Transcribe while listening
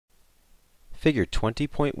Figure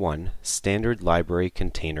 20.1 Standard Library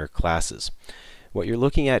Container Classes. What you're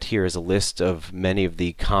looking at here is a list of many of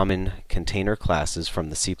the common container classes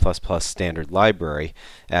from the C++ standard library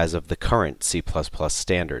as of the current C++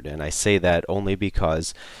 standard. And I say that only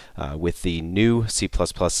because with the new C++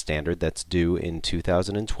 standard that's due in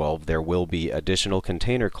 2012, there will be additional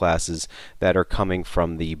container classes that are coming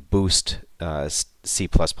from the Boost C++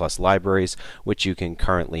 libraries, which you can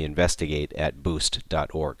currently investigate at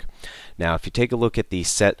boost.org. Now, if you take a look at the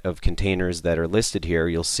set of containers that are listed here,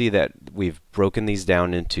 you'll see that we've broken these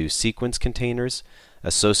down into sequence containers,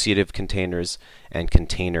 associative containers, and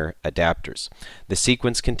container adapters. The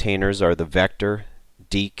sequence containers are the vector,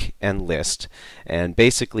 deque, and list, and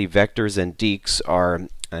basically vectors and deques are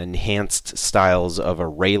enhanced styles of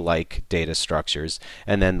array-like data structures,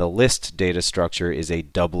 and then the list data structure is a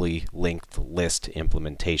doubly linked list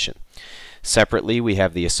implementation. Separately, we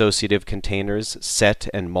have the associative containers, set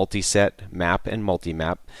and multiset, map and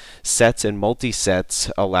multimap. Sets and multisets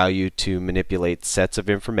allow you to manipulate sets of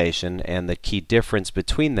information, and the key difference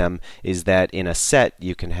between them is that in a set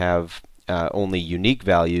you can have only unique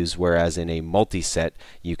values, whereas in a multiset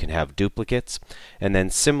you can have duplicates. And then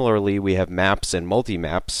similarly, we have maps and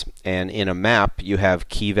multimaps, and in a map you have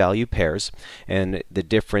key value pairs, and the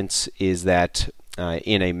difference is that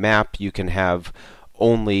in a map you can have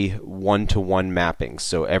only one-to-one mapping,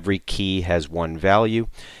 so every key has one value,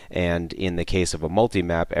 and in the case of a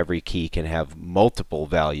multimap, every key can have multiple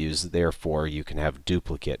values, therefore you can have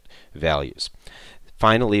duplicate values.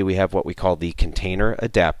 Finally, we have what we call the container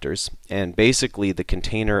adapters, and basically the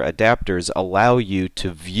container adapters allow you to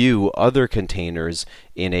view other containers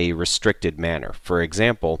in a restricted manner. For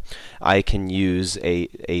example, I can use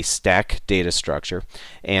a stack data structure,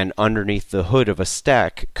 and underneath the hood of a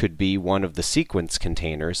stack could be one of the sequence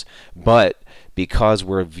containers, but because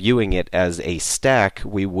we're viewing it as a stack,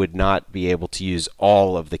 we would not be able to use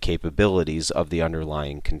all of the capabilities of the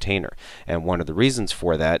underlying container. And one of the reasons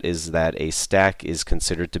for that is that a stack is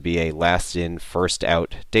considered to be a last in, first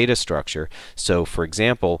out data structure. So for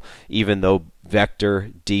example, even though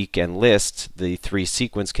vector, deque, and list, the three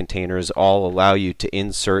sequence containers, all allow you to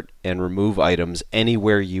insert and remove items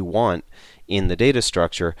anywhere you want in the data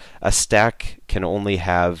structure, a stack can only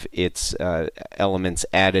have its elements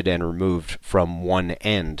added and removed from one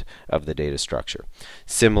end of the data structure.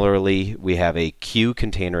 Similarly, we have a queue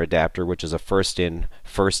container adapter, which is a first in,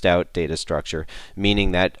 first out data structure,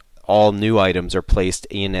 meaning that all new items are placed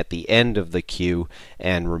in at the end of the queue,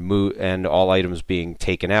 and all items being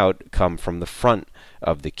taken out come from the front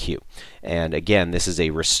of the queue. And again, this is a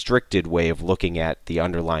restricted way of looking at the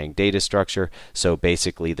underlying data structure. So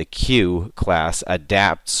basically the queue class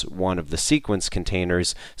adapts one of the sequence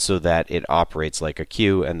containers so that it operates like a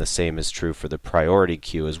queue, and the same is true for the priority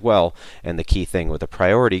queue as well. And the key thing with a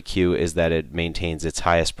priority queue is that it maintains its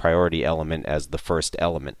highest priority element as the first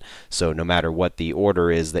element. So no matter what the order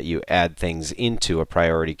is that you add things into a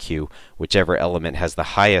priority queue, whichever element has the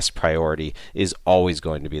highest priority is always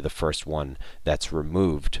going to be the first one that's removed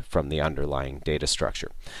from the underlying data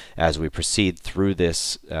structure. As we proceed through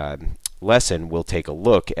this lesson, we'll take a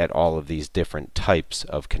look at all of these different types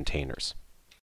of containers.